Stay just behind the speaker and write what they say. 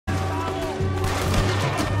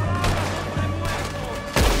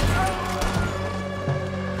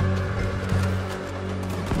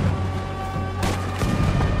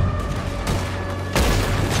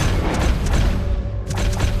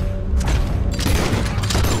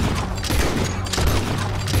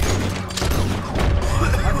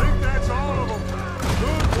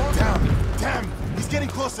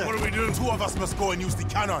Two of us must go and use the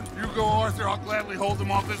cannon. You go, Arthur. I'll gladly hold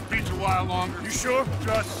them off this beach a while longer. You sure?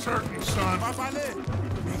 Just certain, son.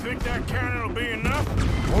 You think that cannon will be enough?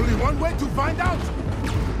 Only one way to find out.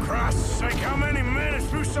 Christ's sake, how many men has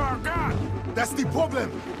Fussar got? That's the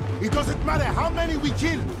problem. It doesn't matter how many we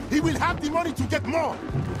kill. He will have the money to get more.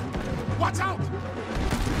 Watch out!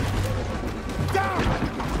 Down!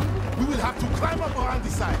 We will have to climb up around the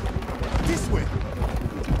side. This way.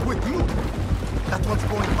 Wait, look. That one's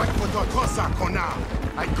going right for the Cossack now.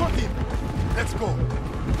 I got him. Let's go.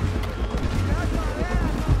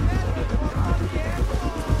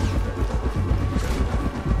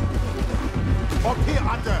 Up here,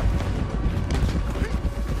 Arthur.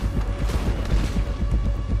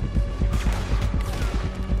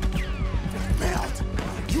 Merde.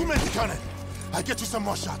 You make the cannon. I'll get you some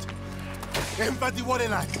more shot. Aim by the water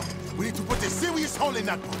line. We need to put a serious hole in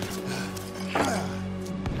that boat.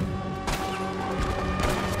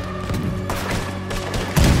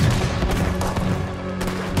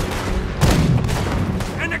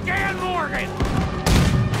 And again, Morgan!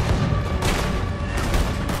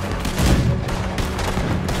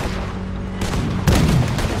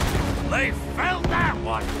 They felt that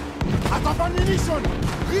one! Out of ammunition!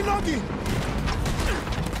 Reloading!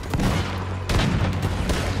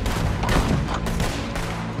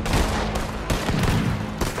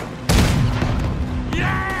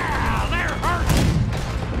 Yeah! They're hurt!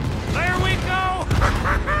 There we go!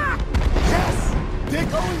 Yes!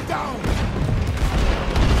 They're going down!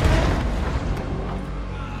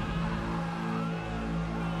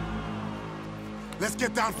 Let's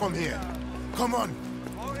get down from here. Come on.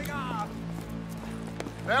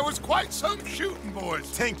 That was quite some shooting, boys.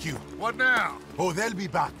 Thank you. What now? Oh, they'll be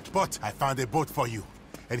back. But I found a boat for you.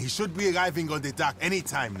 And he should be arriving on the dock any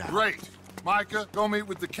time now. Great. Micah, go meet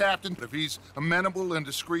with the captain. If he's amenable and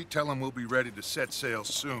discreet, tell him we'll be ready to set sail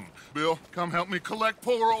soon. Bill, come help me collect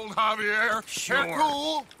poor old Javier. Sure.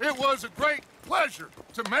 Hercule, it was a great pleasure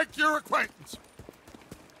to make your acquaintance.